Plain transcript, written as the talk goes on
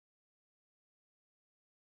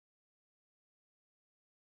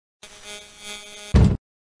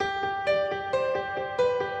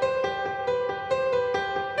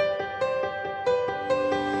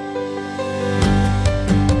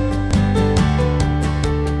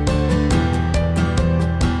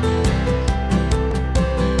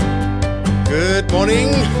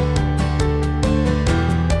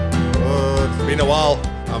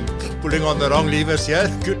pulling on the wrong levers here.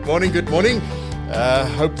 Good morning, good morning.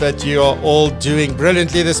 Hope that you are all doing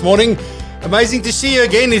brilliantly this morning. Amazing to see you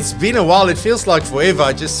again. It's been a while. It feels like forever.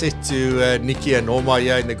 I just said to Nikki and Norma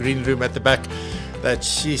here in the green room at the back that,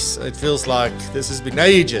 it feels like this has been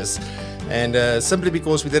ages. And simply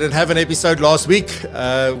because we didn't have an episode last week,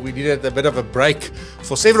 we needed a bit of a break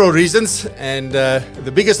for several reasons. And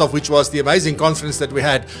the biggest of which was the amazing conference that we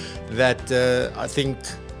had that I think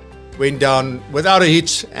went down without a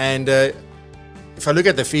hitch. And if I look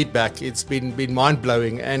at the feedback, it's been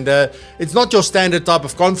mind-blowing. And it's not your standard type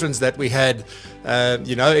of conference that we had.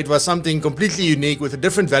 It was something completely unique with a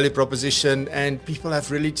different value proposition, and people have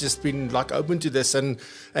really just been like open to this. And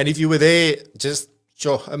if you were there, just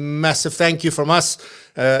a massive thank you from us.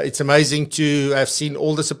 It's amazing to have seen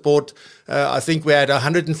all the support. I think we had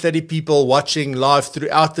 130 people watching live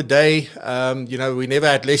throughout the day. We never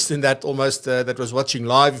had less than that almost that was watching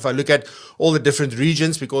live. If I look at all the different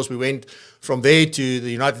regions, because we went from there to the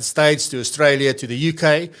United States, to Australia, to the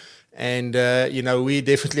UK. And, we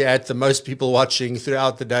definitely had the most people watching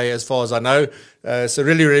throughout the day as far as I know. So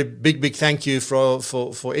really, really big thank you for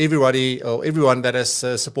everybody or everyone that has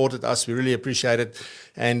supported us. We really appreciate it.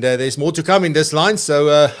 And there's more to come in this line.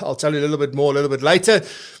 So I'll tell you a little bit more a little bit later.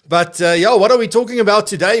 But what are we talking about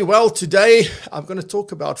today? Well, today I'm going to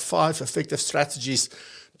talk about 5 effective strategies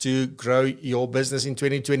to grow your business in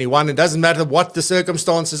 2021. It doesn't matter what the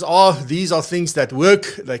circumstances are. These are things that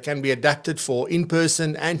work. They can be adapted for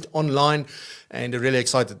in-person and online. And I'm really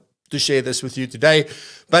excited to share this with you today.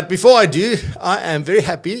 But before I do, I am very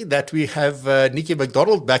happy that we have Nikki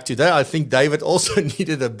McDonald back today. I think David also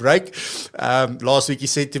needed a break. Last week he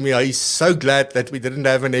said to me, he's so glad that we didn't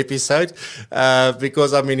have an episode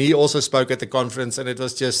because, he also spoke at the conference and it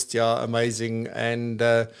was just amazing. And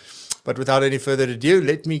but without any further ado,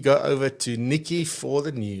 let me go over to Nikki for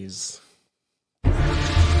the news.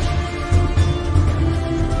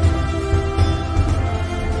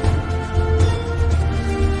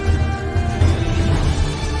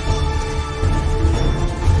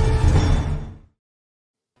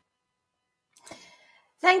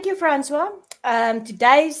 Thank you, Francois.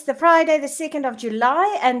 Today's the Friday, the 2nd of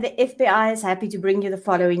July, and the FBI is happy to bring you the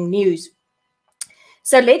following news.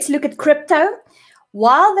 So let's look at crypto.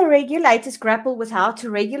 While the regulators grapple with how to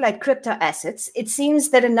regulate crypto assets, it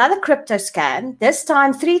seems that another crypto scam, this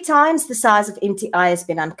time 3 times the size of MTI, has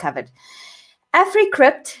been uncovered.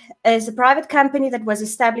 AfriCrypt is a private company that was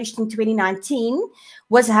established in 2019,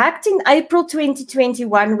 was hacked in April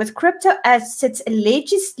 2021 with crypto assets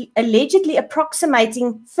allegedly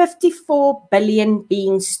approximating 54 billion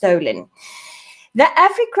being stolen. The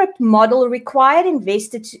AfriCrypt model required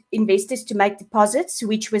investors to make deposits,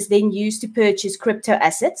 which was then used to purchase crypto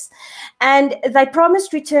assets, and they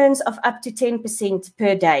promised returns of up to 10%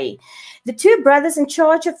 per day. The 2 brothers in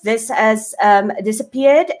charge of this has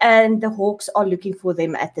disappeared, and the Hawks are looking for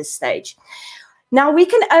them at this stage. Now, we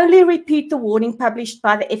can only repeat the warning published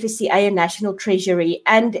by the FSCA and National Treasury,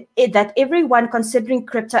 and that everyone considering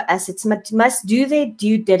crypto assets must do their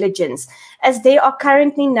due diligence, as there are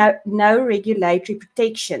currently no regulatory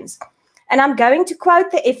protections. And I'm going to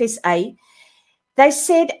quote the FSA. They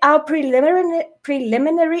said, our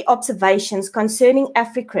preliminary observations concerning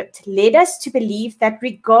AfriCrypt led us to believe that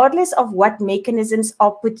regardless of what mechanisms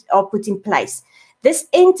are put in place, this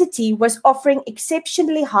entity was offering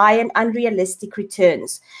exceptionally high and unrealistic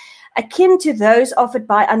returns, akin to those offered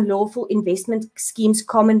by unlawful investment schemes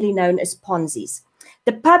commonly known as Ponzi's.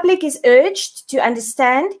 The public is urged to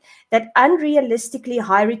understand that unrealistically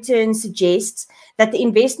high returns suggests that the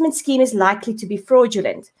investment scheme is likely to be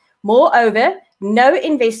fraudulent. Moreover, no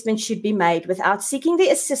investment should be made without seeking the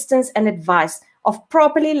assistance and advice of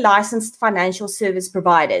properly licensed financial service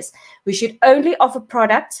providers. We should only offer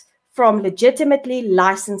products from legitimately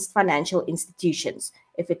licensed financial institutions.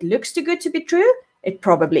 If it looks too good to be true, it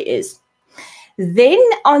probably is. Then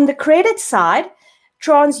on the credit side,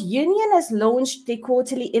 TransUnion has launched their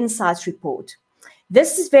quarterly insights report.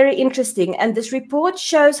 This is very interesting, and this report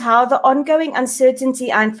shows how the ongoing uncertainty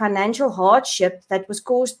and financial hardship that was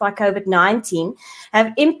caused by COVID-19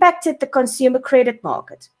 have impacted the consumer credit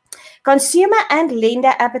market. Consumer and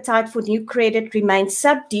lender appetite for new credit remained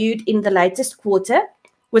subdued in the latest quarter,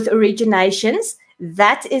 with originations,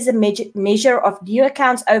 that is a measure of new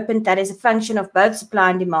accounts opened that is a function of both supply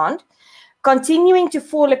and demand, continuing to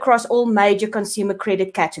fall across all major consumer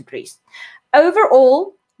credit categories.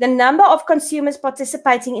 Overall, the number of consumers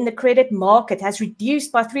participating in the credit market has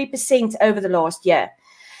reduced by 3% over the last year.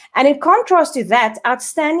 And in contrast to that,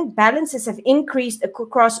 outstanding balances have increased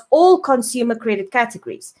across all consumer credit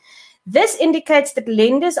categories. This indicates that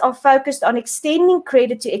lenders are focused on extending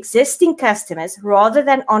credit to existing customers rather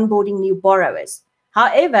than onboarding new borrowers.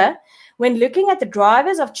 However, when looking at the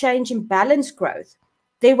drivers of change in balance growth,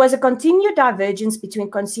 there was a continued divergence between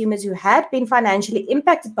consumers who had been financially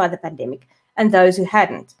impacted by the pandemic and those who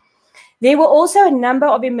hadn't. There were also a number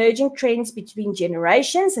of emerging trends between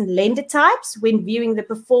generations and lender types when viewing the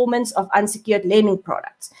performance of unsecured lending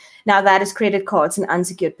products. Now, that is credit cards and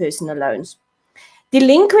unsecured personal loans.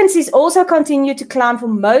 Delinquencies also continue to climb for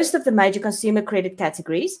most of the major consumer credit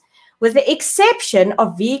categories, with the exception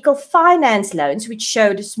of vehicle finance loans, which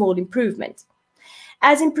showed a small improvement.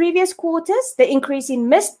 As in previous quarters, the increase in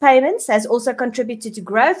missed payments has also contributed to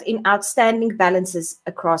growth in outstanding balances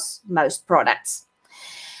across most products.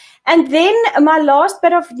 And then my last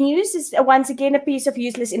bit of news is once again a piece of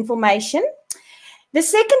useless information. The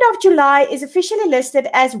 2nd of July is officially listed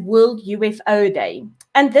as World UFO Day.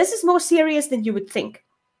 And this is more serious than you would think.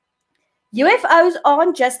 UFOs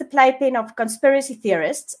aren't just the playpen of conspiracy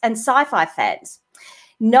theorists and sci-fi fans.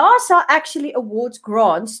 NASA actually awards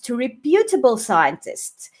grants to reputable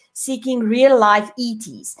scientists seeking real-life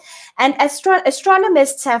ETs. And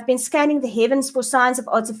astronomers have been scanning the heavens for signs of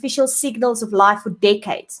artificial signals of life for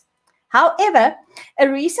decades. However, a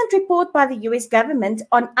recent report by the US government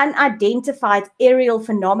on unidentified aerial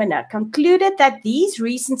phenomena concluded that these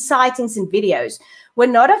recent sightings and videos were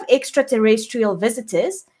not of extraterrestrial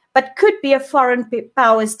visitors, but could be a foreign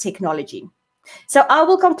powers technology. So I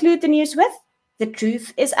will conclude the news with, the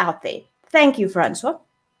truth is out there. Thank you, Francois.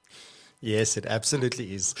 Yes, it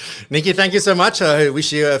absolutely is. Nikki, thank you so much. I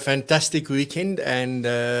wish you a fantastic weekend, and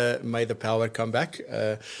may the power come back.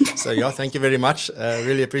 So yeah, thank you very much.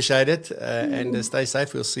 Really appreciate it. And stay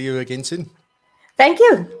safe. We'll see you again soon. Thank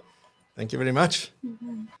you. Thank you very much.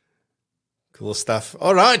 Cool stuff.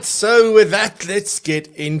 All right. So with that, let's get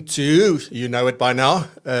into, you know it by now,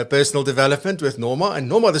 personal development with Norma. And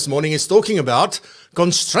Norma this morning is talking about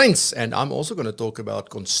constraints. And I'm also going to talk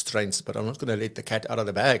about constraints, but I'm not going to let the cat out of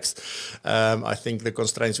the bags. I think the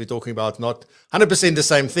constraints we're talking about, not 100% the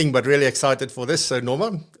same thing, but really excited for this. So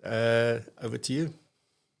Norma, over to you.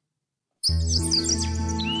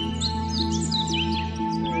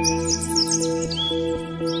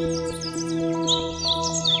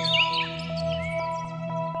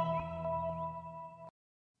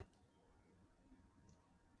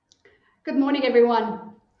 Good morning,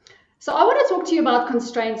 everyone. So I want to talk to you about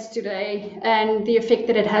constraints today and the effect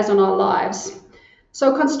that it has on our lives.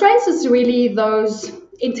 So constraints is really those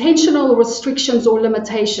intentional restrictions or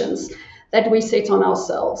limitations that we set on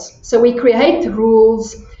ourselves. So we create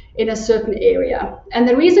rules in a certain area. And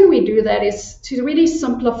the reason we do that is to really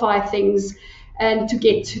simplify things and to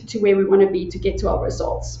get to where we want to be, to get to our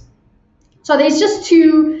results. So there's just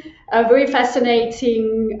two very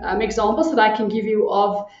fascinating examples that I can give you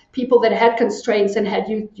of people that had constraints and had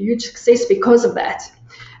huge success because of that.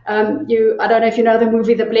 I don't know if you know the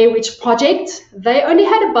movie The Blair Witch Project. They only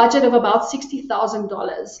had a budget of about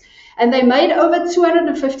 $60,000 and they made over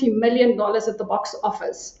 $250 million at the box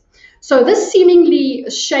office. So this seemingly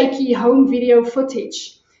shaky home video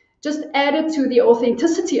footage just added to the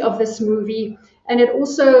authenticity of this movie, and it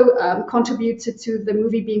also contributed to the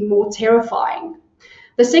movie being more terrifying.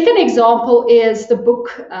 The second example is the book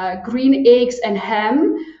Green Eggs and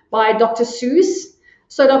Ham by Dr. Seuss.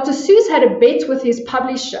 So Dr. Seuss had a bet with his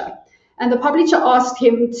publisher, and the publisher asked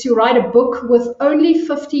him to write a book with only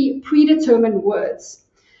 50 predetermined words.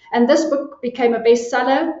 And this book became a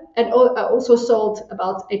bestseller and also sold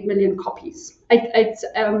about 8 million copies. 8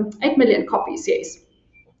 million copies, yes.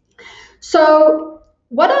 So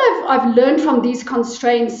what I've learned from these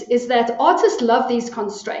constraints is that artists love these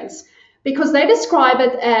constraints because they describe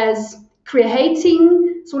it as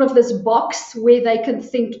creating sort of this box where they can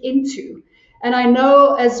think into. And I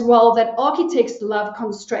know as well that architects love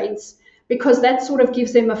constraints because that sort of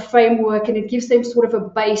gives them a framework and it gives them sort of a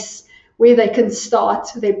base where they can start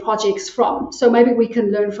their projects from. So maybe we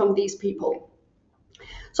can learn from these people.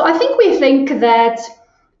 So I think we think that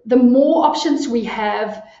the more options we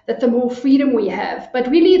have, that the more freedom we have, but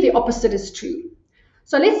really the opposite is true.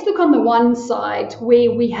 So let's look on the one side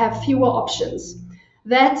where we have fewer options.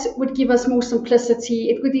 That would give us more simplicity.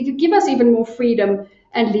 It would give us even more freedom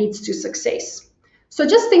and leads to success. So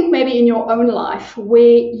just think maybe in your own life where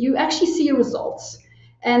you actually see results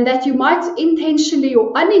and that you might intentionally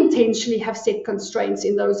or unintentionally have set constraints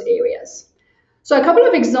in those areas. So a couple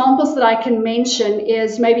of examples that I can mention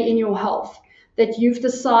is maybe in your health, that you've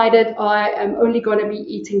decided I am only going to be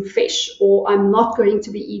eating fish, or I'm not going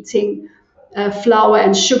to be eating flour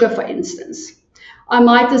and sugar, for instance. I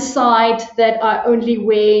might decide that I only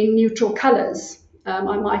wear neutral colors.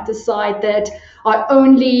 I might decide that I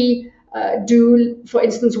only do, for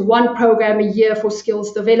instance, one program a year for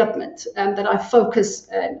skills development, that I focus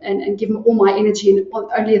and give all my energy on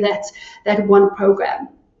only that one program.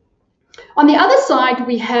 On the other side,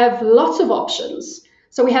 we have lots of options.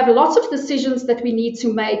 So we have lots of decisions that we need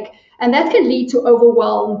to make, and that can lead to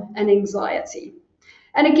overwhelm and anxiety.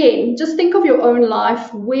 And again, just think of your own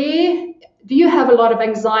life. Where do you have a lot of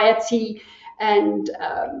anxiety and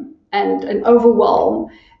overwhelm?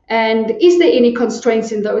 And is there any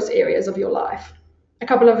constraints in those areas of your life? A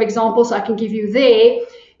couple of examples I can give you there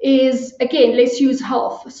is, again, let's use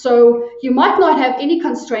health. So you might not have any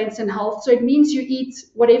constraints in health. So it means you eat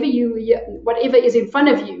whatever is in front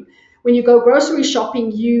of you. When you go grocery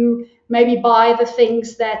shopping, you maybe buy the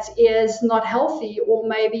things that is not healthy or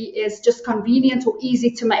maybe is just convenient or easy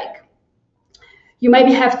to make. You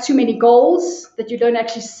maybe have too many goals that you don't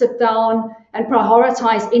actually sit down and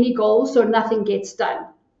prioritize any goals, so nothing gets done.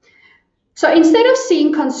 So instead of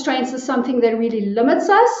seeing constraints as something that really limits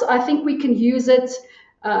us, I think we can use it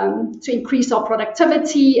to increase our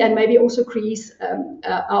productivity and maybe also increase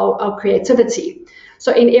our creativity.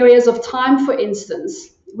 So in areas of time, for instance,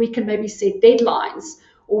 we can maybe set deadlines,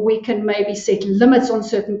 or we can maybe set limits on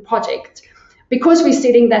certain projects. Because we're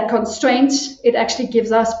setting that constraint, it actually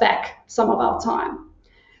gives us back some of our time.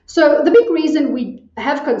 So the big reason we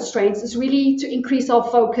have constraints is really to increase our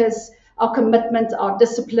focus, our commitment, our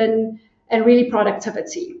discipline, and really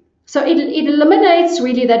productivity. So it eliminates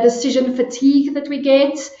really that decision fatigue that we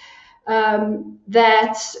get,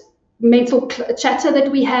 that mental chatter that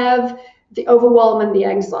we have, the overwhelm and the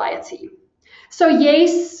anxiety. So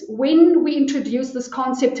yes, when we introduce this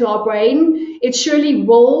concept to our brain, it surely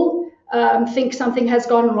will think something has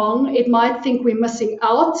gone wrong. It might think we're missing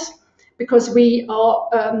out because we are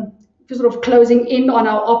sort of closing in on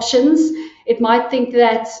our options. It might think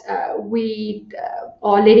that we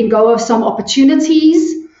are letting go of some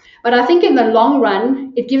opportunities. But I think in the long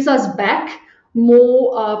run, it gives us back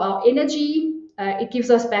more of our energy. It gives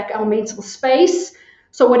us back our mental space.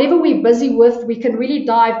 So whatever we're busy with, we can really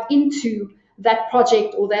dive into that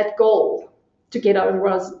project or that goal to get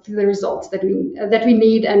the results that we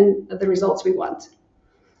need and the results we want.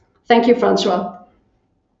 Thank you, Francois.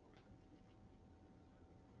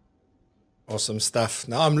 Awesome stuff.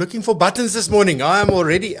 Now I'm looking for buttons this morning. I am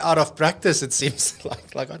already out of practice. It seems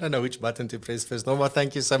like I don't know which button to press first. Norma,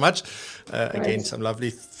 thank you so much. Again, some lovely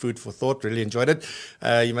food for thought. Really enjoyed it.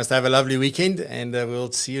 You must have a lovely weekend, and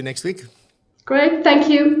we'll see you next week. Great. Thank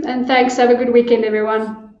you. And thanks. Have a good weekend,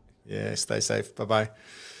 everyone. Yeah, stay safe. Bye-bye.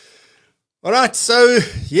 All right, so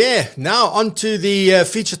yeah, now on to the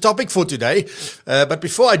feature topic for today. But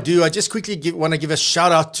before I do, I just quickly want to give a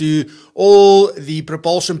shout out to all the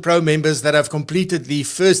PROpulsion Pro members that have completed the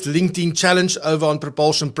first LinkedIn challenge over on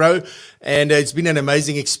PROpulsion Pro. And it's been an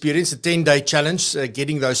amazing experience, a 10-day challenge,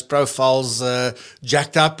 getting those profiles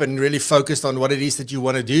jacked up and really focused on what it is that you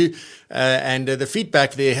want to do. And the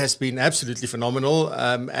feedback there has been absolutely phenomenal.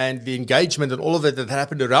 And the engagement and all of it that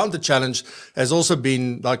happened around the challenge has also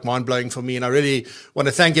been like mind-blowing for me. And I really want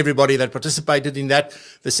to thank everybody that participated in that.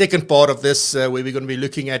 The second part of this, where we're going to be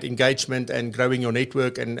looking at engagement and growing your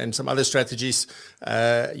network and some other strategies,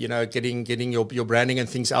 getting your branding and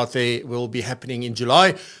things out there, will be happening in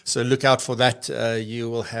July. So look out for that. You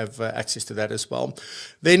will have access to that as well.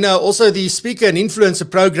 Then also the speaker and influencer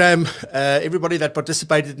program, everybody that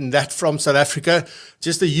participated in that from South Africa,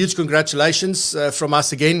 just a huge congratulations from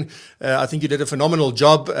us again. I think you did a phenomenal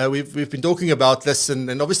job. We've been talking about this, and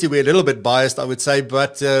obviously we're a little bit biased, I would say,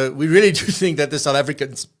 but we really do think that the South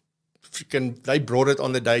Africans, they brought it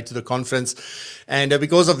on the day to the conference. And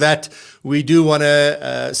because of that, we do want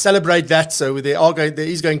to celebrate that. So there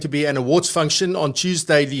is going to be an awards function on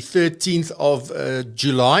Tuesday, the 13th of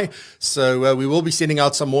July. So we will be sending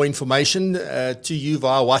out some more information to you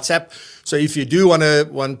via WhatsApp. So if you do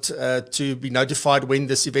want to be notified when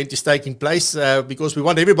this event is taking place, because we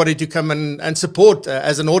want everybody to come and support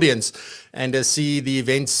as an audience and see the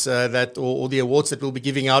events or the awards that we'll be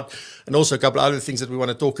giving out, and also a couple of other things that we want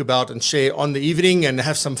to talk about and share on the evening and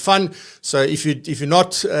have some fun. So if you're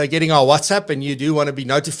not getting our WhatsApp and you do want to be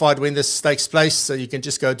notified when this takes place, so you can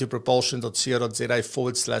just go to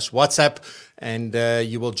propulsion.co.za/WhatsApp and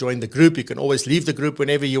you will join the group. You can always leave the group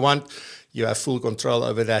whenever you want. You have full control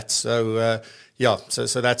over that. So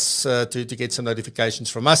so that's to get some notifications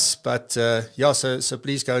from us. But so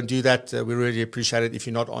please go and do that. We really appreciate it if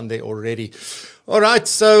you're not on there already. All right,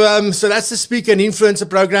 so that's the speaker and influencer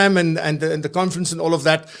program and the conference and all of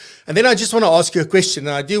that. And then I just want to ask you a question.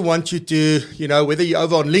 And I do want you to, whether you're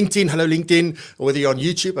over on LinkedIn, hello LinkedIn, or whether you're on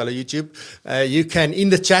YouTube, hello YouTube, you can in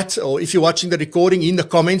the chat, or if you're watching the recording, in the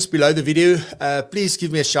comments below the video, please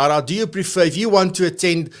give me a shout out. Do you prefer, if you want to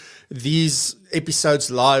attend these episodes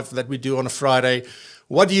live that we do on a Friday.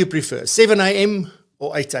 What do you prefer, 7 a.m.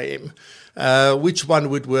 or 8 a.m.? Which one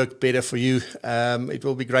would work better for you? It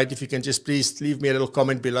will be great if you can just please leave me a little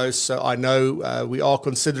comment below so I know we are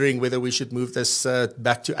considering whether we should move this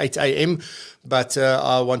back to 8 a.m. But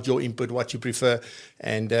I want your input, what you prefer,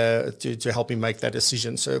 and to help me make that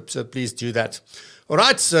decision. So please do that. All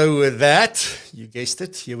right, so with that, you guessed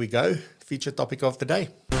it, here we go. Feature topic of the day.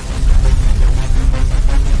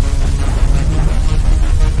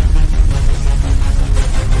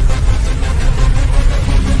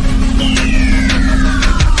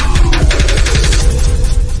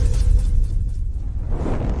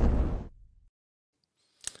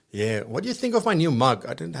 Yeah, what do you think of my new mug? I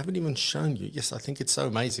haven't even shown you. Yes, I think it's so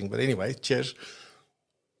amazing. But anyway, cheers.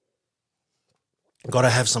 Got to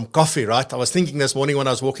have some coffee, right? I was thinking this morning when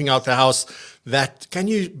I was walking out the house that, can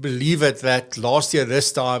you believe it, that last year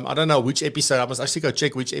this time, I don't know which episode, I must actually go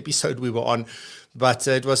check which episode we were on, but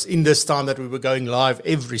it was in this time that we were going live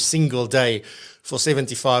every single day for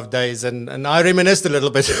 75 days. And I reminisced a little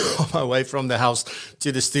bit on my way from the house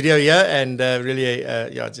to the studio here, and really,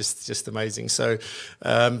 yeah, just amazing. So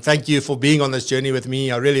thank you for being on this journey with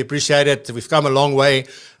me. I really appreciate it. We've come a long way.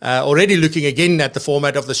 Already looking again at the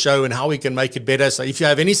format of the show and how we can make it better. So if you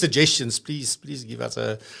have any suggestions, please give us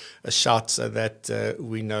a shout so that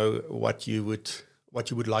we know what you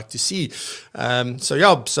would like to see. So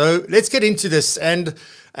yeah, so let's get into this.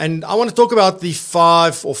 And I want to talk about the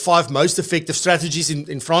five most effective strategies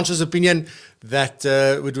in Francois' opinion that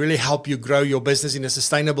would really help you grow your business in a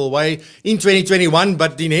sustainable way in 2021,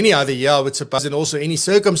 but in any other year, I would suppose, and also any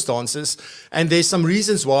circumstances. And there's some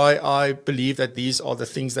reasons why I believe that these are the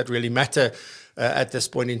things that really matter at this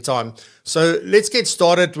point in time. So let's get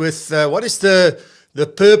started with what is the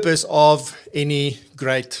purpose of any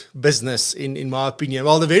great business, in my opinion.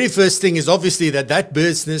 Well, the very first thing is obviously that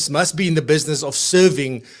business must be in the business of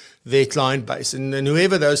serving their client base. And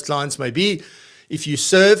whoever those clients may be, if you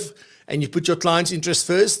serve and you put your client's interest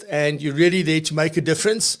first and you're really there to make a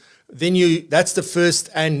difference, then that's the first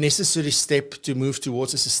and necessary step to move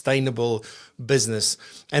towards a sustainable business.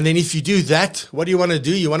 And then if you do that, what do you want to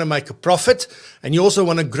do? You want to make a profit, and you also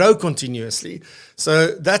want to grow continuously.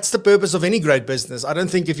 So that's the purpose of any great business. I don't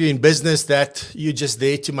think if you're in business that you're just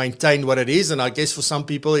there to maintain what it is. And I guess for some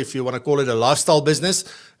people, if you want to call it a lifestyle business,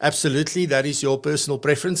 absolutely, that is your personal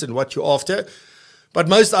preference and what you're after. But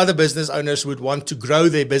most other business owners would want to grow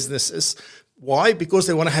their businesses. Why? Because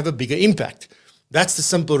they want to have a bigger impact. That's the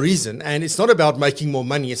simple reason. And it's not about making more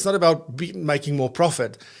money. It's not about making more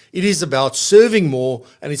profit. It is about serving more,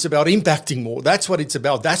 and it's about impacting more. That's what it's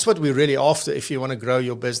about. That's what we're really after if you want to grow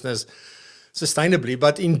your business sustainably.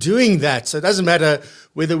 But in doing that, so it doesn't matter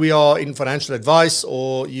whether we are in financial advice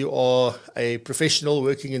or you are a professional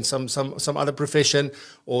working in some other profession,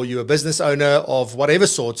 or you're a business owner of whatever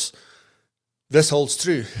sorts, this holds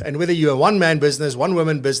true. And whether you're a one-man business,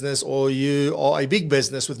 one-woman business, or you are a big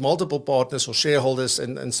business with multiple partners or shareholders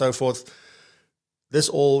and so forth, this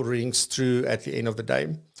all rings true at the end of the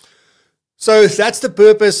day. So that's the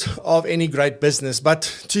purpose of any great business. But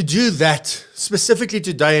to do that specifically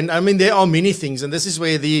today, and I mean, there are many things, and this is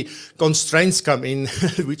where the constraints come in,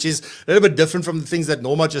 which is a little bit different from the things that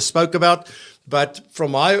Norma just spoke about. But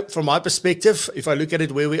from my perspective, if I look at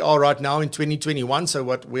it where we are right now in 2021, so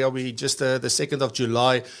where are we, just the 2nd of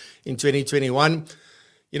July in 2021,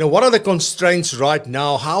 what are the constraints right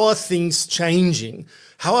now? How are things changing?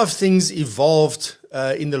 How have things evolved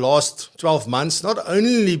in the last 12 months? Not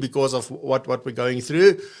only because of what we're going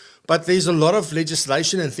through, but there's a lot of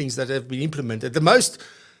legislation and things that have been implemented. The most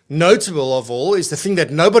notable of all is the thing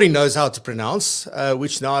that nobody knows how to pronounce,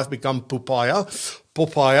 which now have become papaya,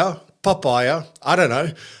 I don't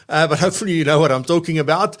know, but hopefully you know what I'm talking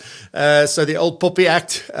about. So the old Poppy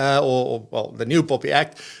Act, or the new Poppy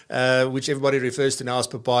Act, which everybody refers to now as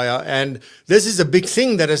papaya. And this is a big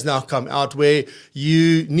thing that has now come out where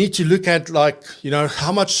you need to look at,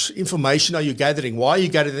 how much information are you gathering? Why are you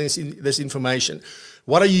gathering this information?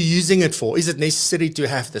 What are you using it for? Is it necessary to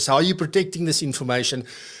have this? How are you protecting this information?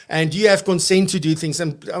 And do you have consent to do things?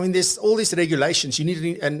 And I mean, there's all these regulations. You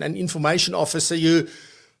need an information officer.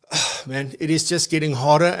 Man, it is just getting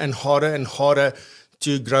harder and harder and harder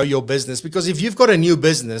to grow your business. Because if you've got a new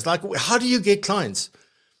business, how do you get clients?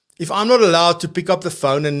 If I'm not allowed to pick up the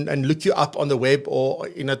phone and look you up on the web or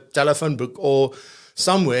in a telephone book or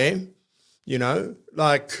somewhere,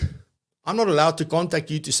 I'm not allowed to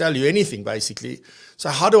contact you to sell you anything, basically. So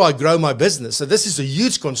how do I grow my business? So this is a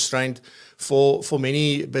huge constraint for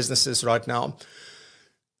many businesses right now.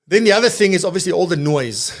 Then the other thing is obviously all the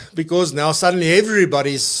noise, because now suddenly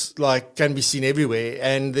everybody's like can be seen everywhere,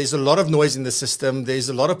 and there's a lot of noise in the system. There's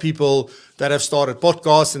a lot of people that have started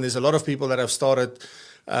podcasts, and there's a lot of people that have started,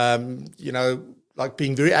 like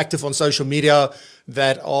being very active on social media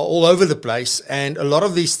that are all over the place. And a lot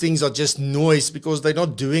of these things are just noise because they're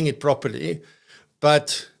not doing it properly.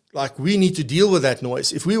 But like, we need to deal with that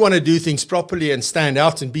noise. If we want to do things properly and stand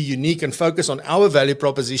out and be unique and focus on our value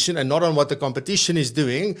proposition and not on what the competition is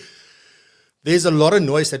doing, there's a lot of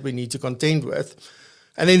noise that we need to contend with.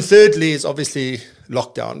 And then thirdly is obviously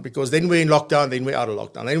lockdown, because then we're in lockdown, then we're out of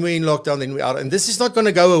lockdown, then we're in lockdown, then we're out. And this is not going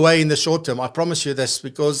to go away in the short term. I promise you this,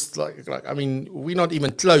 because we're not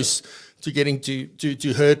even close to getting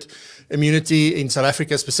to herd immunity in South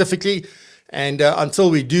Africa specifically. And until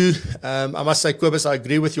we do, I must say, Kobus, I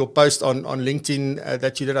agree with your post on LinkedIn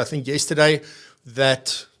that you did, I think, yesterday,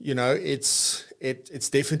 that, it's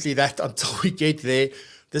definitely that until we get there,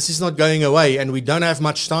 this is not going away, and we don't have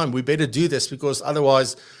much time. We better do this, because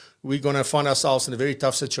otherwise we're going to find ourselves in a very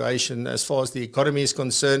tough situation as far as the economy is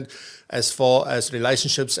concerned, as far as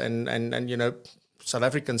relationships and South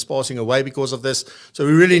Africans passing away because of this. So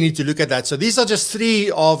we really need to look at that. So these are just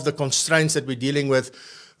 3 of the constraints that we're dealing with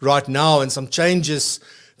right now, and some changes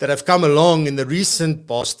that have come along in the recent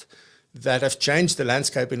past that have changed the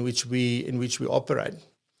landscape in which we operate.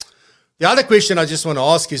 The other question I just want to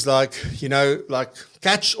ask is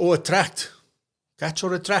catch or attract? Catch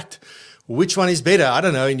or attract? Which one is better? I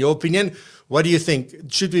don't know. In your opinion, what do you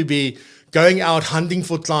think? Should we be going out hunting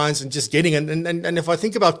for clients and just getting? And if I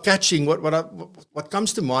think about catching, what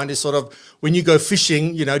comes to mind is sort of when you go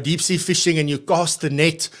fishing, deep sea fishing, and you cast the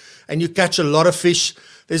net and you catch a lot of fish.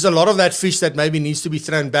 There's a lot of that fish that maybe needs to be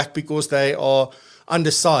thrown back because they are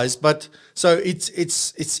undersized. But so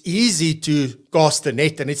it's easy to cast the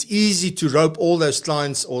net, and it's easy to rope all those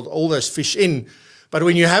clients or all those fish in. But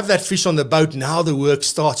when you have that fish on the boat, now the work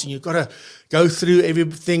starts, and you've got to go through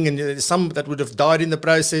everything, and there's some that would have died in the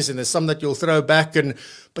process, and there's some that you'll throw back,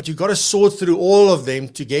 but you've got to sort through all of them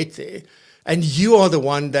to get there. And you are the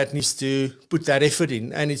one that needs to put that effort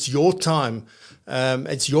in, and it's your time,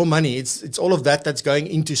 it's your money, it's all of that that's going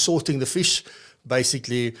into sorting the fish,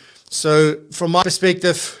 basically. So from my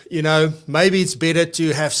perspective, maybe it's better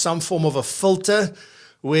to have some form of a filter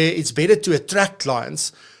where it's better to attract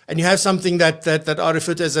clients, and you have something that I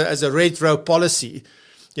refer to as a red row policy.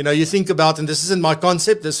 You think about, and this isn't my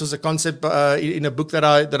concept, this was a concept in a book that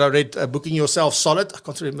I read, Booking Yourself Solid. I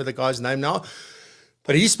can't remember the guy's name now,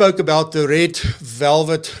 but he spoke about the red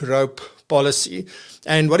velvet rope policy.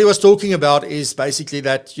 And what he was talking about is basically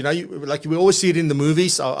that, like we always see it in the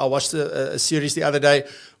movies. I watched a series the other day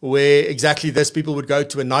where exactly this, people would go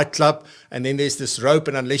to a nightclub, and then there's this rope,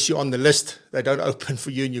 and unless you're on the list, they don't open for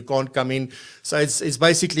you and you can't come in. So it's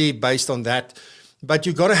basically based on that. But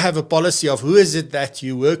you've got to have a policy of who is it that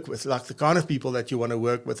you work with, like the kind of people that you want to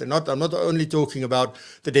work with. And I'm not only talking about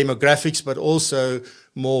the demographics, but also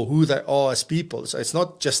more who they are as people. So it's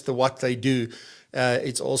not just the what they do.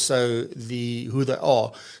 It's also the who they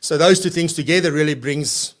are. So those 2 things together really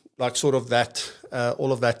brings like sort of that,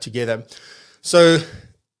 all of that together. So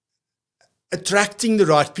attracting the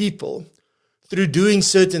right people through doing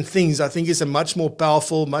certain things, I think, is a much more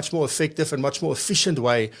powerful, much more effective, and much more efficient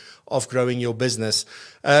way of growing your business.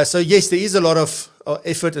 So yes, there is a lot of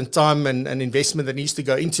effort and time and investment that needs to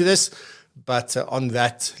go into this. But on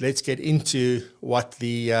that, let's get into what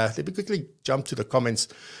let me quickly jump to the comments.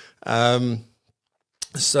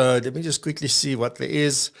 So let me just quickly see what there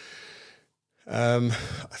is. I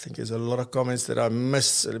think there's a lot of comments that I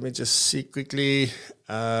missed. So let me just see quickly.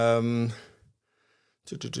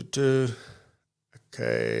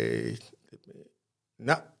 Okay.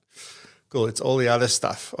 No. Cool. It's all the other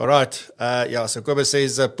stuff. All right. So Kobus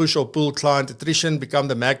says push or pull client attrition, become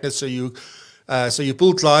the magnet. So you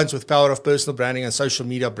pull clients with power of personal branding and social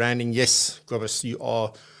media branding. Yes, Kobus,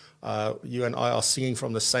 you and I are singing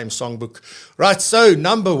from the same songbook. Right. So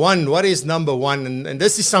number 1, what is number 1? And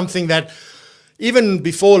this is something that even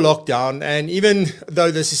before lockdown, and even though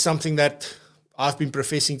this is something that I've been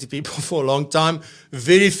professing to people for a long time,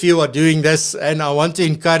 very few are doing this, and I want to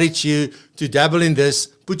encourage you to dabble in this,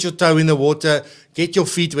 put your toe in the water, get your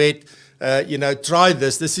feet wet, try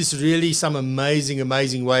this. This is really some amazing,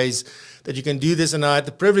 amazing ways that you can do this. And I had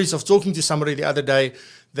the privilege of talking to somebody the other day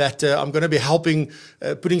that I'm going to be helping,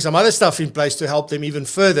 putting some other stuff in place to help them even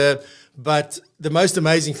further. But the most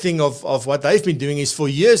amazing thing of what they've been doing is for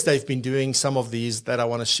years they've been doing some of these that I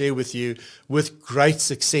want to share with you with great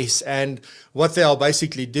success. And what they are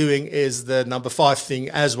basically doing is the number 5 thing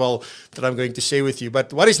as well that I'm going to share with you.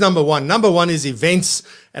 But what is number 1? Number 1 is events.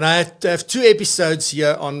 And I have 2 episodes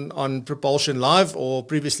here on Propulsion Live, or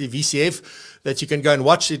previously VCF, that you can go and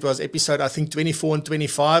watch. It was episode, I think, 24 and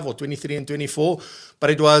 25, or 23 and 24. But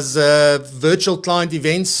it was virtual client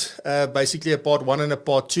events, basically a part 1 and a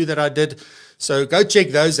part 2 that I did. So go check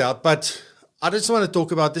those out. But I just want to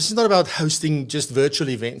talk about, this is not about hosting just virtual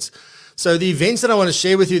events. So the events that I want to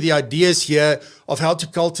share with you, the ideas here of how to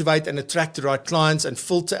cultivate and attract the right clients and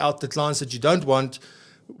filter out the clients that you don't want,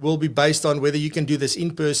 will be based on whether you can do this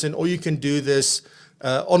in person or you can do this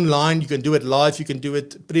online. You can do it live, you can do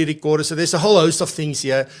it pre-recorded. So there's a whole host of things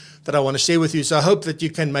here that I want to share with you. So I hope that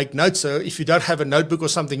you can make notes. So if you don't have a notebook or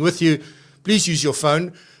something with you, please use your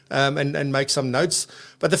phone and make some notes.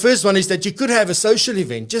 But the first one is that you could have a social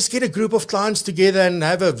event. Just get a group of clients together and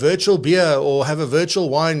have a virtual beer or have a virtual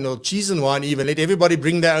wine or cheese and wine even. Let everybody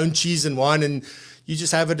bring their own cheese and wine, and you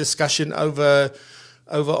just have a discussion over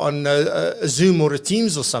on a Zoom or a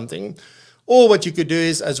Teams or something. Or what you could do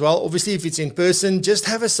is, as well, obviously if it's in person, just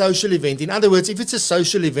have a social event. In other words, if it's a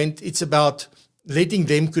social event, it's about letting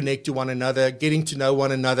them connect to one another, getting to know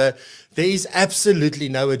one another. There is absolutely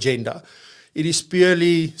no agenda. It is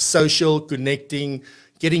purely social, connecting,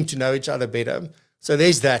 getting to know each other better. So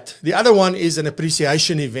there's that. The other one is an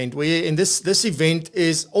appreciation event, where in this event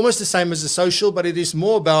is almost the same as a social, but it is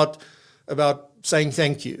more about saying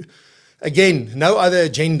thank you. Again, no other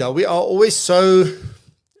agenda. We are always so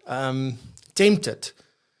tempted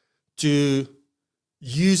to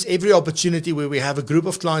use every opportunity where we have a group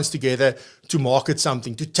of clients together to market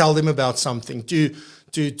something, to tell them about something, to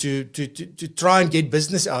try and get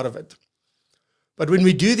business out of it. But when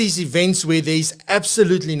we do these events where there's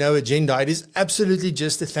absolutely no agenda, it is absolutely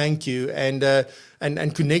just a thank you and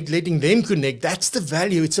connect, letting them connect. That's the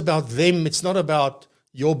value. It's about them. It's not about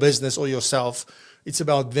your business or yourself. It's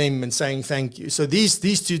about them and saying thank you. So these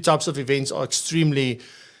 2 types of events are extremely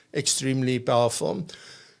powerful.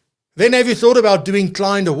 Then have you thought about doing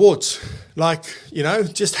client awards? Like,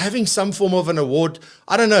 just having some form of an award.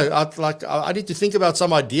 I don't know. I need to think about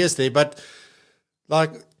some ideas there, but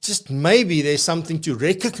just maybe there's something to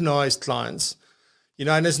recognize clients,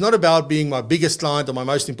 and it's not about being my biggest client or my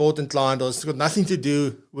most important client, or it's got nothing to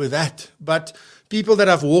do with that, but people that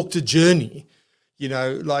have walked a journey,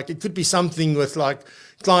 it could be something with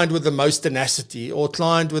client with the most tenacity, or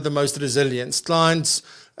client with the most resilience, clients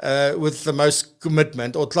with the most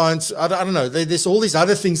commitment, or clients, I don't know. There's all these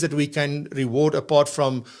other things that we can reward apart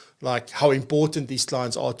from how important these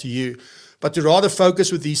clients are to you. But to rather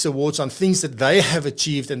focus with these awards on things that they have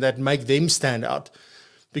achieved and that make them stand out.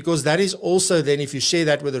 Because that is also then, if you share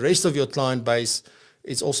that with the rest of your client base,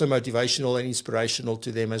 it's also motivational and inspirational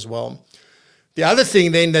to them as well. The other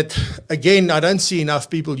thing then that, again, I don't see enough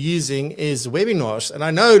people using is webinars. And I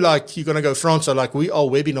know you're going to go, Francois, we are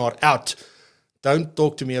webinar out. Don't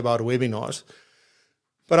talk to me about webinars.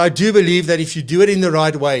 But I do believe that if you do it in the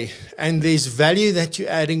right way, and there's value that you're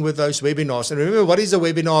adding with those webinars. And remember, what is a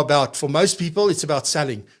webinar about? For most people, it's about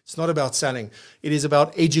selling. It's not about selling. It is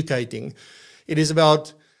about educating. It is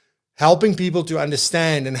about helping people to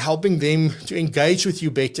understand and helping them to engage with you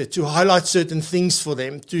better, to highlight certain things for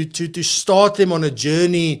them, to start them on a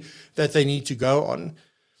journey that they need to go on.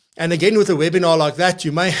 And again, with a webinar like that,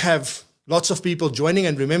 you may have lots of people joining.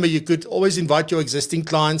 And remember, you could always invite your existing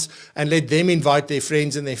clients and let them invite their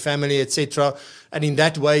friends and their family, etc. And in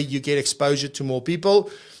that way, you get exposure to more people.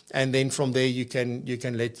 And then from there, you can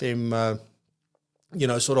let them,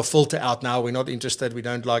 sort of filter out. Now, we're not interested. We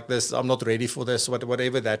don't like this. I'm not ready for this,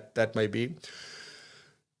 whatever that may be.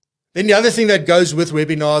 Then the other thing that goes with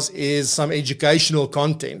webinars is some educational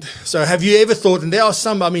content. So have you ever thought, and there are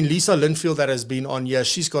some, Lisa Linfield that has been on here,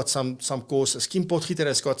 she's got some courses. Kim Potgieter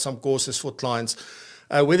has got some courses for clients,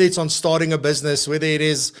 whether it's on starting a business, whether it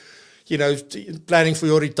is, planning for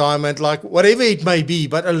your retirement, whatever it may be,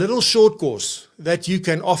 but a little short course that you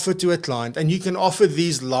can offer to a client. And you can offer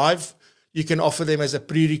these live, you can offer them as a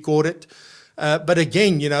pre-recorded. But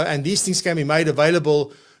again, and these things can be made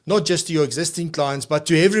available not just to your existing clients, but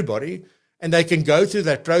to everybody. And they can go through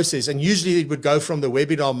that process. And usually it would go from the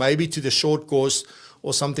webinar maybe to the short course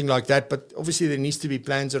or something like that. But obviously there needs to be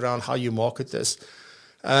plans around how you market this.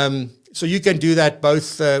 So you can do that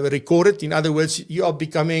both recorded. In other words, you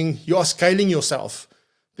are scaling yourself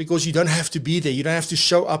because you don't have to be there. You don't have to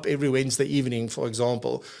show up every Wednesday evening, for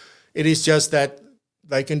example. It is just that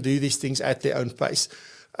they can do these things at their own pace.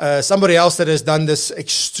 Somebody else that has done this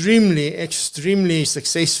extremely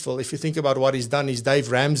successful, if you think about what he's done, is Dave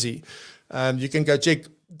Ramsey. You can go check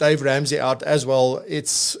Dave Ramsey out as well.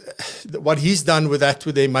 It's what he's done with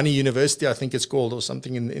their Money University, I think it's called, or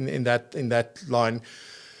something in that line.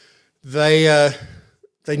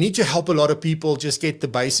 They need to help a lot of people just get the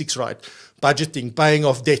basics right. Budgeting, paying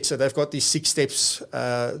off debt. So they've got these 6 steps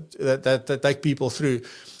that take people through.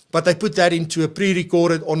 But they put that into a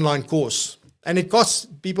pre-recorded online course. And it costs,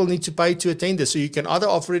 people need to pay to attend this. So you can either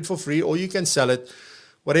offer it for free or you can sell it,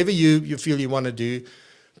 whatever you feel you want to do.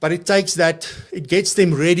 But it takes that, it gets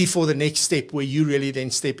them ready for the next step where you really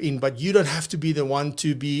then step in. But you don't have to be the one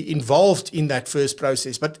to be involved in that first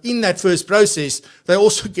process. But in that first process, they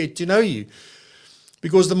also get to know you.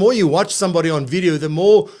 Because the more you watch somebody on video, the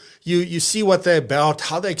more you see what they're about,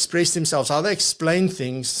 how they express themselves, how they explain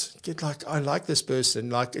things. Get like, I like this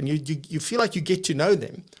person. And you feel like you get to know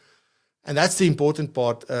them. And that's the important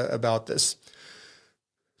part about this.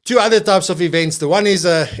 2 other types of events. The one is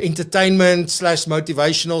a entertainment /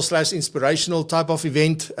 motivational / inspirational type of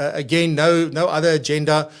event. Again, no other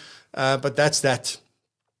agenda, but that's that.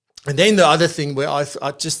 And then the other thing where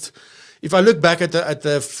I just, if I look back at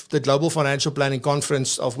the Global Financial Planning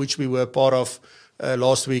Conference, of which we were part of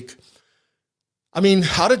last week, I mean,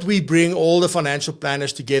 how did we bring all the financial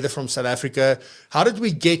planners together from South Africa? How did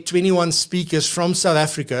we get 21 speakers from South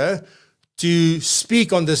Africa to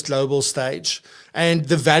speak on this global stage, and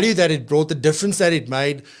the value that it brought, the difference that it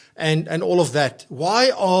made, and all of that? Why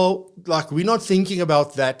are we're not thinking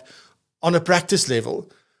about that on a practice level?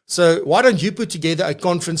 So why don't you put together a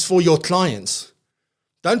conference for your clients?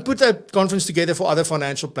 Don't put a conference together for other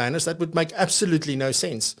financial planners. That would make absolutely no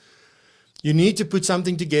sense. You need to put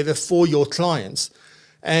something together for your clients,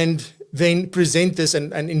 and then present this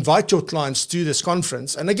and invite your clients to this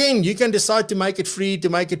conference. And again, you can decide to make it free, to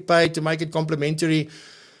make it paid, to make it complimentary,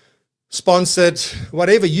 sponsored,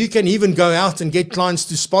 whatever. You can even go out and get clients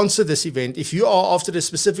to sponsor this event. If you are after a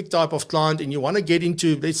specific type of client and you want to get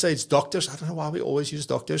into, let's say it's doctors. I don't know why we always use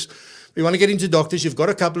doctors. We want to get into doctors. You've got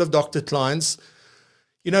a couple of doctor clients.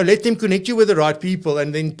 Let them connect you with the right people,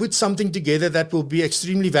 and then put something together that will be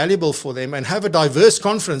extremely valuable for them, and have a diverse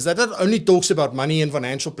conference that not only talks about money and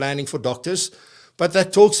financial planning for doctors, but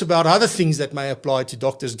that talks about other things that may apply to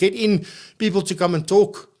doctors. Get in people to come and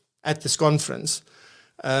talk at this conference.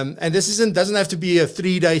 And this doesn't have to be a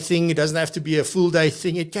 3-day thing. It doesn't have to be a full day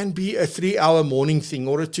thing. It can be a 3-hour morning thing,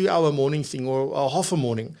 or a 2-hour morning thing, or a half a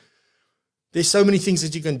morning. There's so many things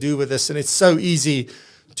that you can do with this, and it's so easy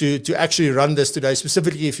to actually run this today,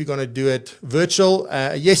 specifically if you're going to do it virtual.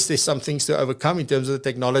 Yes, there's some things to overcome in terms of the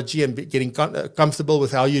technology and getting comfortable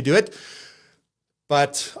with how you do it.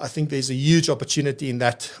 But I think there's a huge opportunity in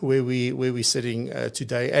that where we're sitting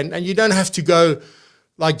today. And you don't have to go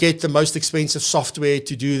get the most expensive software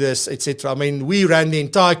to do this, etc. I mean, we ran the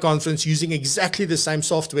entire conference using exactly the same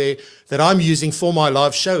software that I'm using for my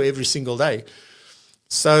live show every single day.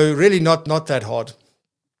 So really not that hard.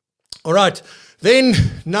 All right. Then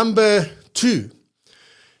number 2,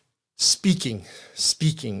 speaking.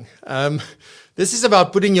 This is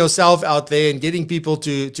about putting yourself out there and getting people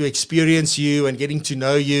to experience you, and getting to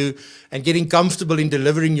know you, and getting comfortable in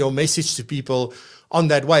delivering your message to people on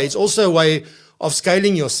that way. It's also a way of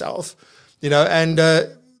scaling yourself, and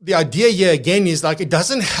the idea here again is it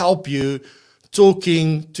doesn't help you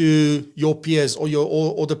talking to your peers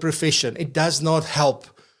or the profession. It does not help.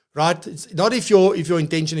 Right? It's not if your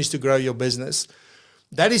intention is to grow your business.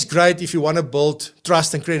 That is great if you want to build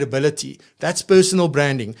trust and credibility. That's personal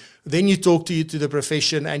branding. Then you talk to the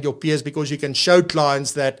profession and your peers, because you can show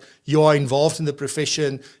clients that you are involved in the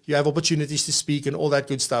profession, you have opportunities to speak and all that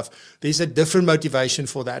good stuff. There's a different motivation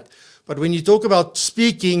for that. But when you talk about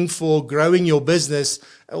speaking for growing your business,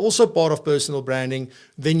 also part of personal branding,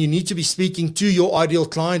 then you need to be speaking to your ideal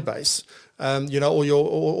client base. Or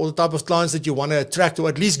the type of clients that you want to attract, or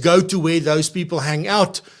at least go to where those people hang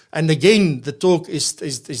out. And again, the talk is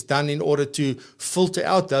done in order to filter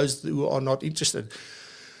out those who are not interested.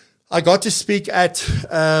 I got to speak at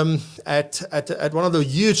one of the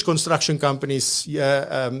huge construction companies,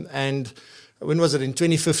 and when was it? In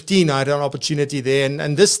 2015, I had an opportunity there,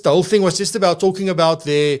 and the whole thing was just about talking about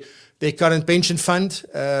their current pension fund,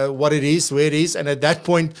 what it is, where it is, and at that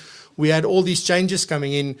point, we had all these changes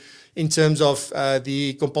coming in terms of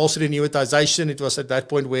the compulsory annuitization. It was at that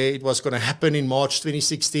point where it was going to happen in March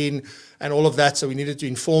 2016 and all of that. So we needed to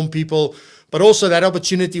inform people. But also that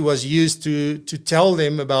opportunity was used to tell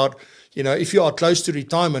them about, if you are close to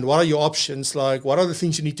retirement, what are your options? What are the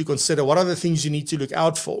things you need to consider? What are the things you need to look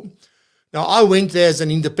out for? Now, I went there as an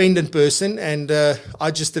independent person, and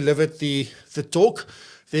I just delivered the talk.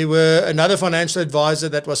 There were another financial advisor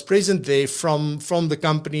that was present there from the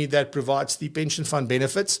company that provides the pension fund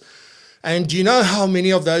benefits. And do you know how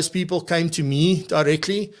many of those people came to me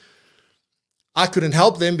directly? I couldn't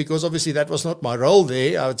help them because obviously that was not my role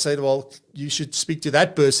there. I would say, well, you should speak to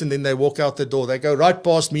that person. Then they walk out the door. They go right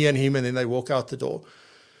past me and him, and then they walk out the door.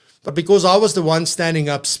 But because I was the one standing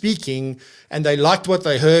up speaking, and they liked what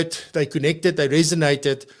they heard, they connected, they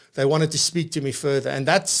resonated, they wanted to speak to me further. And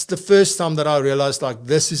that's the first time that I realized, like,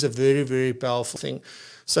 this is a very, very powerful thing.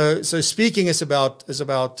 So speaking is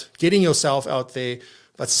about getting yourself out there,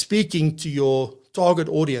 but speaking to your target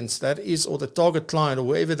audience, that is, or the target client, or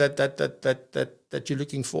wherever that you're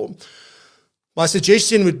looking for. My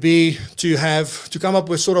suggestion would be to come up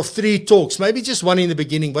with sort of 3 talks, maybe just one in the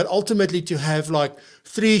beginning, but ultimately to have like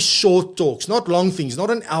 3 short talks, not long things,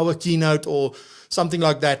 not an hour keynote or something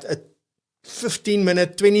like that. A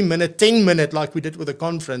 15-minute, 20-minute, 10-minute, like we did with a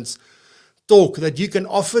conference talk that you can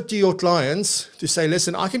offer to your clients to say,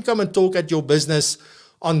 listen, I can come and talk at your business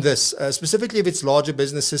on this, specifically if it's larger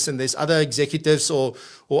businesses and there's other executives or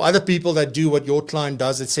other people that do what your client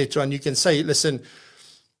does, etc. And you can say, listen,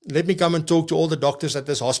 let me come and talk to all the doctors at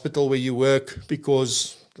this hospital where you work,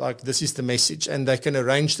 because like this is the message, and they can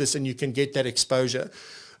arrange this and you can get that exposure.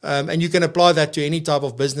 And you can apply that to any type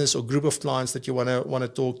of business or group of clients that you want to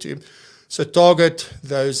talk to. So target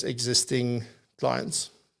those existing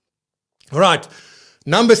clients. All right.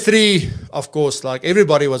 Number 3, of course, like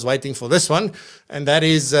everybody was waiting for this one, and that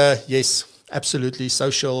is, yes, absolutely,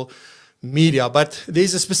 social media. But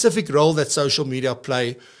there's a specific role that social media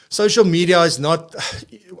play. Social media is not,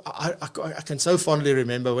 I can so fondly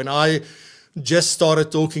remember when I just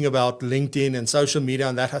started talking about LinkedIn and social media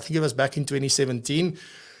and that, I think it was back in 2017.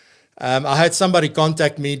 I had somebody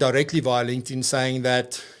contact me directly via LinkedIn saying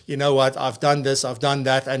that, you know what, I've done this, I've done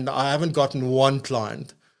that, and I haven't gotten one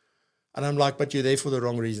client. And I'm like, but you're there for the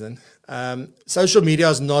wrong reason. Social media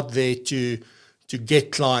is not there to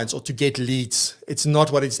get clients or to get leads. It's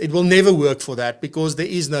not what it will never work for that, because there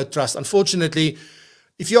is no trust. Unfortunately,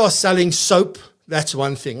 if you are selling soap, that's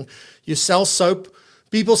one thing. You sell soap,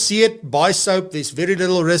 people see it, buy soap, there's very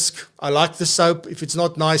little risk. I like the soap. If it's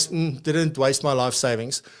not nice, didn't waste my life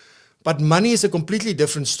savings. But money is a completely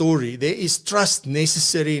different story. There is trust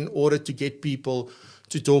necessary in order to get people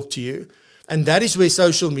to talk to you. And that is where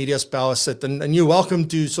social media's power sits. And you're welcome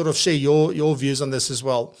to sort of share your views on this as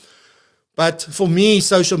well. But for me,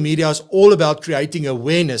 social media is all about creating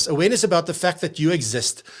awareness about the fact that you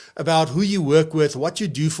exist, about who you work with, what you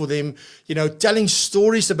do for them, telling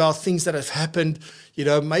stories about things that have happened,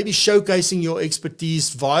 maybe showcasing your expertise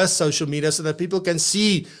via social media so that people can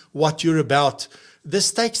see what you're about.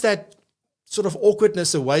 This takes that sort of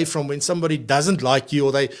awkwardness away from when somebody doesn't like you,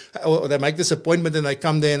 or they make this appointment and they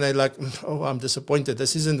come there and they're like, oh, I'm disappointed.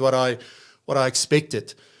 This isn't what I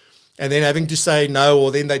expected. And then having to say no,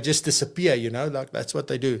 or then they just disappear, like that's what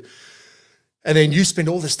they do. And then you spend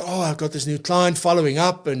all this, I've got this new client, following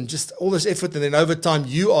up and just all this effort. And then over time,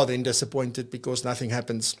 you are then disappointed because nothing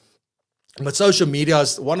happens. But social media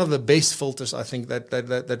is one of the best filters, I think,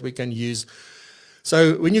 that we can use.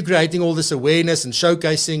 So when you're creating all this awareness and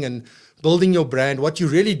showcasing and building your brand, what you're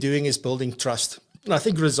really doing is building trust. And I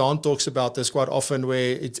think Razan talks about this quite often,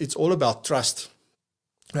 where it's all about trust.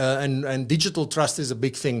 And digital trust is a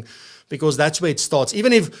big thing, because that's where it starts.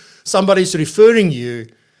 Even if somebody's referring you,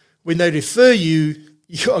 when they refer you,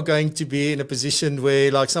 you are going to be in a position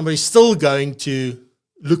where like somebody's still going to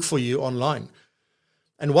look for you online.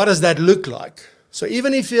 And what does that look like? So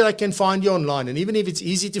even if they can find you online, and even if it's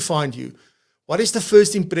easy to find you, what is the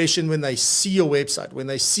first impression when they see your website, when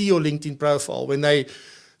they see your LinkedIn profile, when they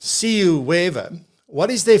see you wherever? What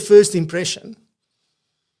is their first impression?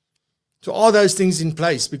 So are those things in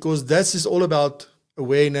place? Because this is all about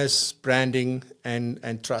awareness, branding,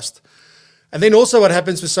 and trust. And then also what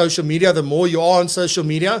happens with social media, the more you are on social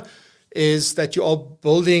media, is that you are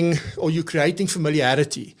building, or you're creating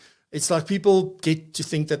familiarity. It's like people get to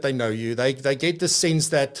think that they know you. They get the sense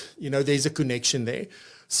that, there's a connection there.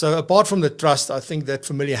 So apart from the trust, I think that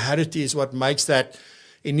familiarity is what makes that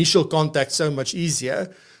initial contact so much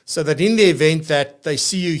easier. So that in the event that they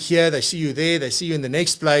see you here, they see you there, they see you in the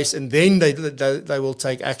next place, and then they will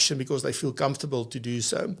take action because they feel comfortable to do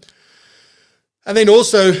so. And then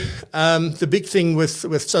also the big thing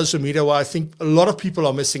with social media, where I think a lot of people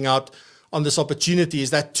are missing out on this opportunity, is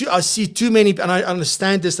that I see too many, and I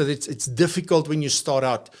understand this, that it's difficult when you start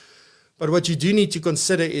out. But what you do need to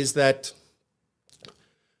consider is that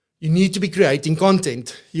you need to be creating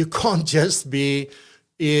content. You can't just be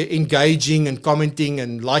engaging and commenting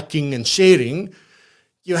and liking and sharing.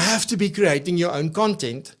 You have to be creating your own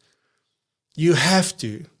content. You have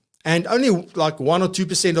to. And only like 1 or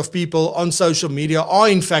 2% of people on social media are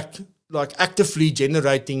in fact like actively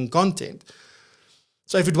generating content.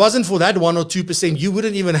 So if it wasn't for that 1 or 2%, you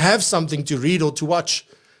wouldn't even have something to read or to watch.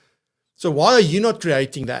 So why are you not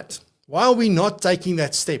creating that? Why are we not taking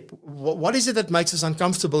that step? What is it that makes us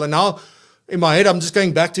uncomfortable? And now in my head, I'm just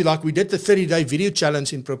going back to like we did the 30-day video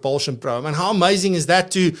challenge in PROpulsion Pro. And how amazing is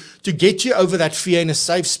that to get you over that fear in a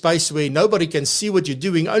safe space where nobody can see what you're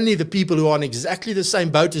doing. Only the people who are on exactly the same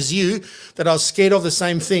boat as you, that are scared of the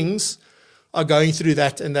same things, are going through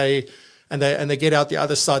that, and they get out the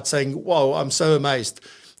other side saying, whoa, I'm so amazed.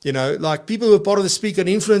 You know, like people who are part of the Speaker and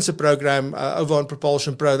Influencer program over on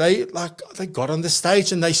PROpulsion Pro, they got on the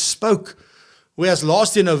stage and they spoke. Whereas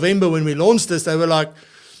last year, November, when we launched this, they were like,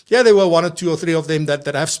 yeah, there were 1 or 2 or 3 of them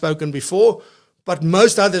that have spoken before, but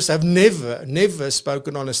most others have never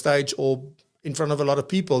spoken on a stage or in front of a lot of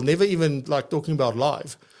people, never even like talking about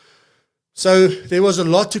live. So there was a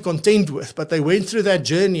lot to contend with, but they went through that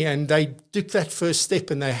journey and they took that first step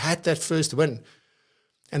and they had that first win.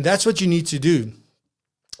 And that's what you need to do.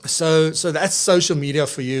 So that's social media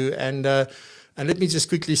for you. And let me just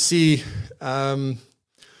quickly see. I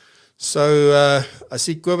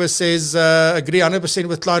see Kobus says, agree 100%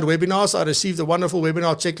 with client webinars. I received a wonderful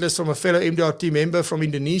webinar checklist from a fellow MDRT member from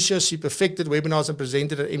Indonesia. She perfected webinars and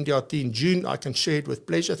presented at MDRT in June. I can share it with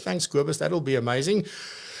pleasure. Thanks, Kobus. That'll be amazing.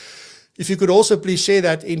 If you could also please share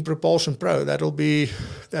that in PROpulsion Pro, that'll be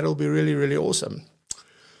really, really awesome.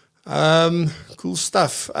 Cool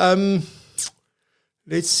stuff.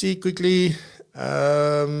 Let's see quickly.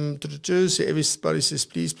 Everybody says,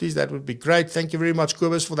 please, that would be great. Thank you very much,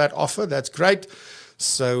 Kobus, for that offer. That's great.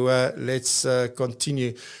 So let's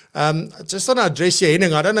continue. Just want to address you,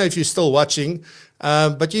 Henning. I don't know if you're still watching,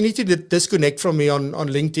 but you need to disconnect from me on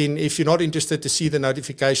LinkedIn if you're not interested to see the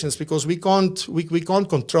notifications, because we can't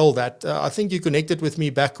control that. I think you connected with me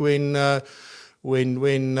back when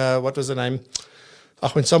what was the name?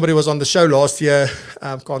 When somebody was on the show last year.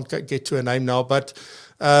 Can't get to a name now, but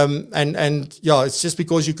and yeah, it's just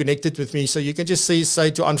because you connected with me. So you can just say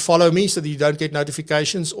to unfollow me so that you don't get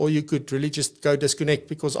notifications, or you could really just go disconnect,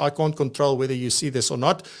 because I can't control whether you see this or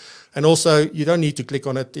not. And also you don't need to click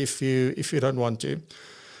on it if you don't want to.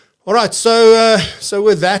 All right. So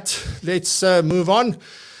with that, let's move on.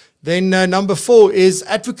 Then number 4 is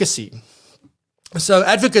advocacy. So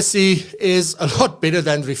advocacy is a lot better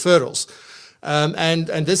than referrals.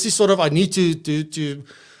 And this is sort of, I need to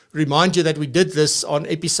remind you that we did this on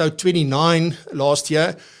episode 29 last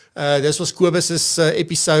year. This was Kobus's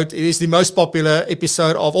episode. It is the most popular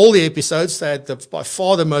episode of all the episodes. They had by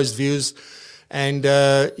far the most views, and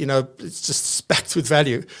it's just packed with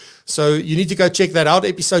value. So you need to go check that out,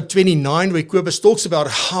 episode 29, where Kobus talks about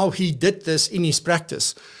how he did this in his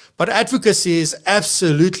practice. But advocacy is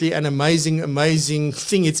absolutely an amazing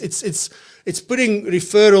thing. It's putting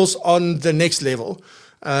referrals on the next level.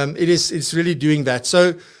 It's really doing that.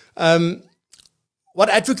 So what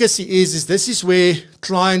advocacy is this is where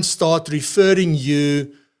clients start referring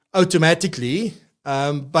you automatically,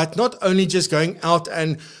 but not only just going out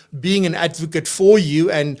and being an advocate for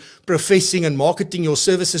you and professing and marketing your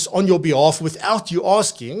services on your behalf without you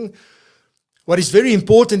asking. What is very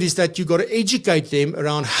important is that you got to educate them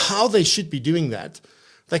around how they should be doing that.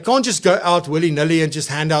 They can't just go out willy-nilly and just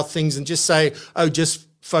hand out things and just say, oh, just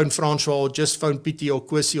phone Francois or just phone Pietie or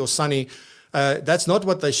Kwesi or Sunny. That's not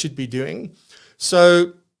what they should be doing.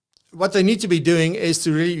 So what they need to be doing is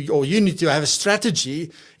to really, or you need to have a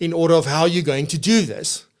strategy in order of how you're going to do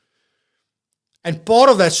this. And part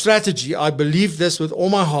of that strategy, I believe this with all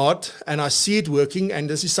my heart, and I see it working, and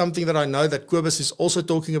this is something that I know that Kobus is also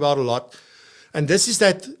talking about a lot. And this is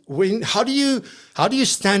that how do you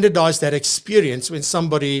standardize that experience when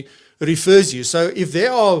somebody refers you? So if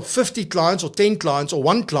there are 50 clients or 10 clients or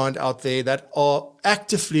 1 client out there that are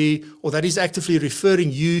actively, or that is actively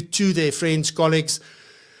referring you to their friends, colleagues,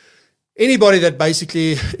 anybody that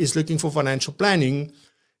basically is looking for financial planning,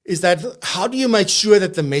 is that how do you make sure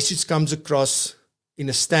that the message comes across in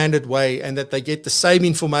a standard way and that they get the same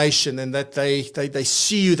information and that they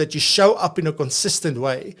see you, that you show up in a consistent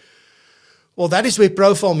way? Well, that is where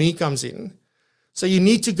Profile Me comes in. So you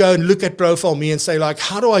need to go and look at Profile Me and say, like,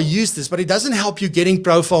 how do I use this? But it doesn't help you getting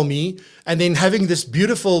Profile Me and then having this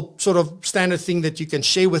beautiful sort of standard thing that you can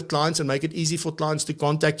share with clients and make it easy for clients to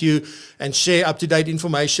contact you and share up-to-date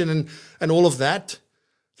information and all of that.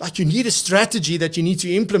 Like, you need a strategy that you need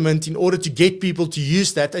to implement in order to get people to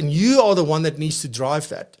use that, and you are the one that needs to drive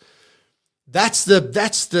that. That's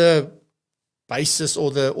the basis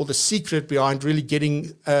or the secret behind really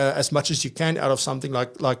getting as much as you can out of something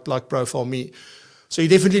like Profile Me. So you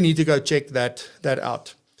definitely need to go check that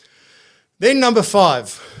out. Then number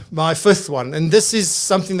 5, my 5th one, and this is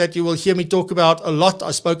something that you will hear me talk about a lot. I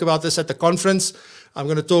spoke about this at the conference. I'm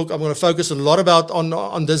going to focus a lot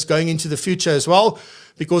on this going into the future as well,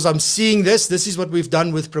 because I'm seeing this. This is what we've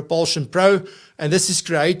done with PROpulsion Pro, and this is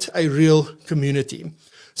create a real community.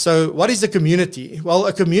 So what is a community? Well,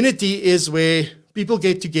 a community is where people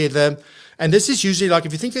get together, and this is usually like,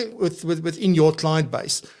 if you think within your client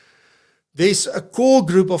base, there's a core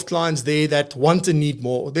group of clients there that want and need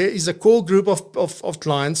more. There is a core group of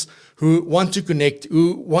clients who want to connect,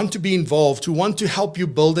 who want to be involved, who want to help you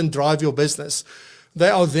build and drive your business. They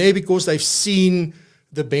are there because they've seen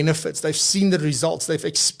the benefits, they've seen the results, they've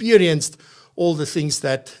experienced all the things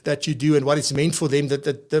that you do and what it's meant for them,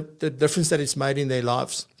 the difference that it's made in their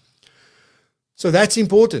lives. So that's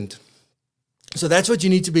important. So that's what you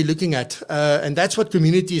need to be looking at, and that's what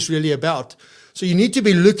community is really about. So you need to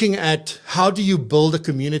be looking at how do you build a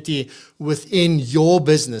community within your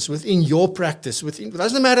business, within your practice. It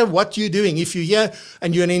doesn't matter what you're doing. If you're here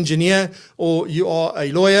and you're an engineer or you are a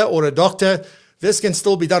lawyer or a doctor, this can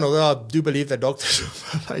still be done, although I do believe that doctors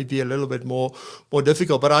might be a little bit more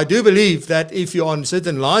difficult. But I do believe that if you're on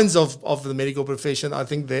certain lines of the medical profession, I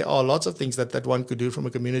think there are lots of things that one could do from a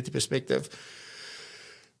community perspective.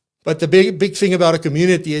 But the big thing about a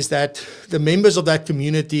community is that the members of that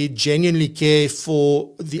community genuinely care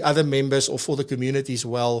for the other members or for the community's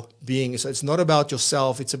well-being. So it's not about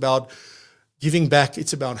yourself. It's about giving back.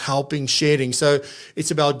 It's about helping, sharing. So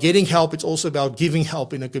it's about getting help. It's also about giving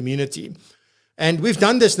help in a community. And we've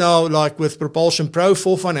done this now, like with PROpulsion Pro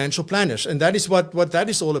for financial planners. And that is what that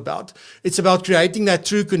is all about. It's about creating that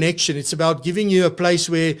true connection. It's about giving you a place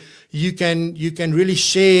where you can really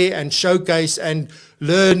share and showcase and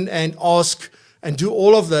learn and ask and do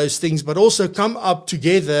all of those things, but also come up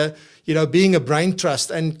together, being a brain trust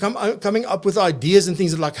and coming up with ideas and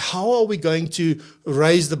things like, how are we going to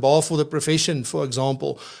raise the bar for the profession, for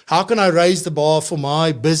example? How can I raise the bar for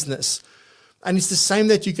my business? And it's the same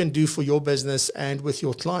that you can do for your business and with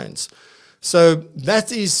your clients. So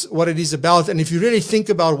that is what it is about. And if you really think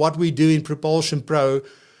about what we do in PROpulsion Pro,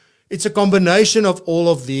 it's a combination of all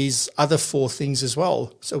of these other 4 things as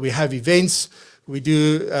well. So we have events, we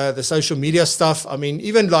do the social media stuff. I mean,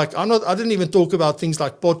 even like, I didn't even talk about things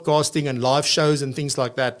like podcasting and live shows and things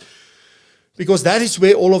like that, because that is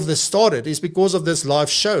where all of this started, is because of this live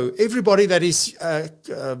show. Everybody that is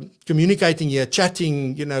communicating here,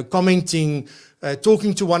 chatting, commenting,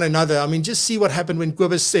 talking to one another. I mean, just see what happened when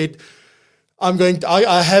Kobus said,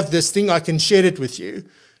 I have this thing, I can share it with you.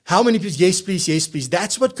 How many people? Yes, please, yes, please.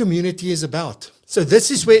 That's what community is about. So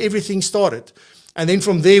this is where everything started. And then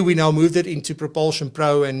from there, we now moved it into PROpulsion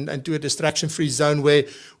Pro and to a distraction-free zone where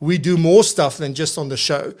we do more stuff than just on the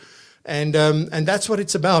show. And that's what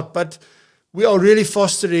it's about. But we are really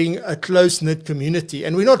fostering a close-knit community,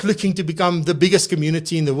 and we're not looking to become the biggest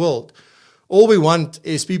community in the world. All we want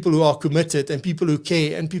is people who are committed and people who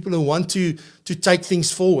care and people who want to take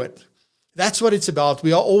things forward. That's what it's about.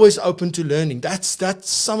 We are always open to learning. That's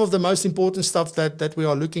some of the most important stuff that we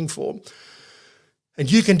are looking for.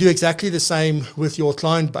 And you can do exactly the same with your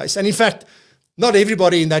client base. And in fact, not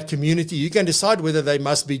everybody in that community, you can decide whether they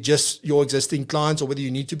must be just your existing clients or whether you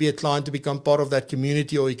need to be a client to become part of that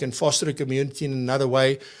community, or you can foster a community in another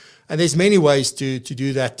way. And there's many ways to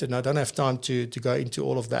do that, and I don't have time to go into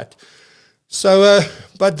all of that. So,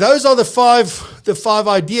 but those are the five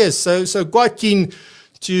ideas. So quite keen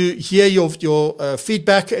to hear your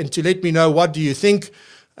feedback and to let me know, what do you think?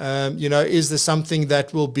 Is there something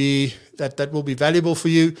that will be valuable for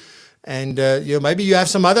you? And maybe you have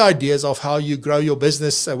some other ideas of how you grow your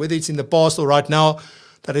business, whether it's in the past or right now,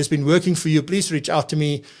 that has been working for you. Please reach out to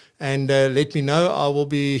me and let me know. I will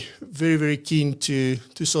be very, very keen to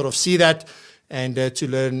sort of see that and to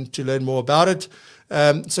learn more about it.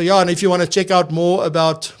 And if you want to check out more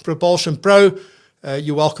about PROpulsion Pro,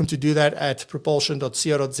 you're welcome to do that at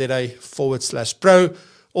propulsion.co.za/pro.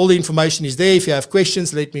 All the information is there. If you have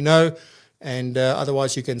questions, let me know. And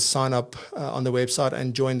otherwise, you can sign up on the website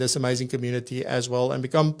and join this amazing community as well and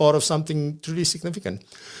become part of something truly significant.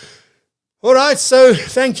 All right, so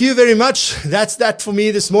thank you very much. That's that for me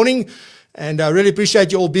this morning. And I really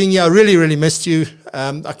appreciate you all being here. I really, really missed you.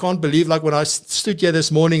 I can't believe, like, when I stood here this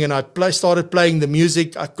morning and I started playing the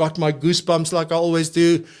music, I got my goosebumps like I always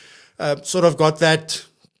do. Sort of got that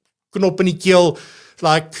knop in die keel.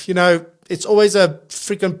 Like, it's always a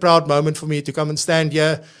freaking proud moment for me to come and stand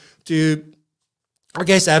here to, I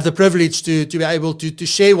guess, have the privilege to be able to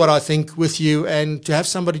share what I think with you and to have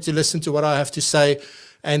somebody to listen to what I have to say.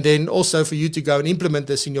 And then also for you to go and implement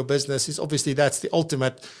this in your business is obviously, that's the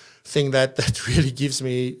ultimate. thing that really gives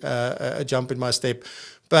me a jump in my step.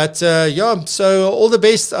 But yeah, so all the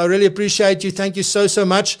best. I really appreciate you. Thank you so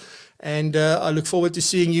much. And I look forward to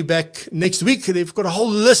seeing you back next week. They've got a whole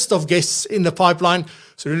list of guests in the pipeline.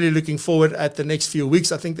 So really looking forward at the next few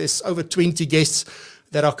weeks. I think there's over 20 guests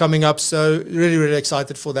that are coming up. So really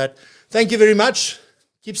excited for that. Thank you very much.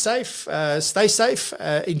 Keep safe. Stay safe.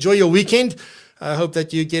 Enjoy your weekend. I hope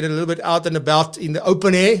that you get a little bit out and about in the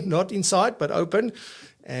open air, not inside, but open.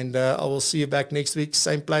 And I will see you back next week.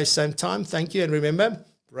 Same place, same time. Thank you. And remember,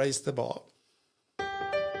 raise the bar.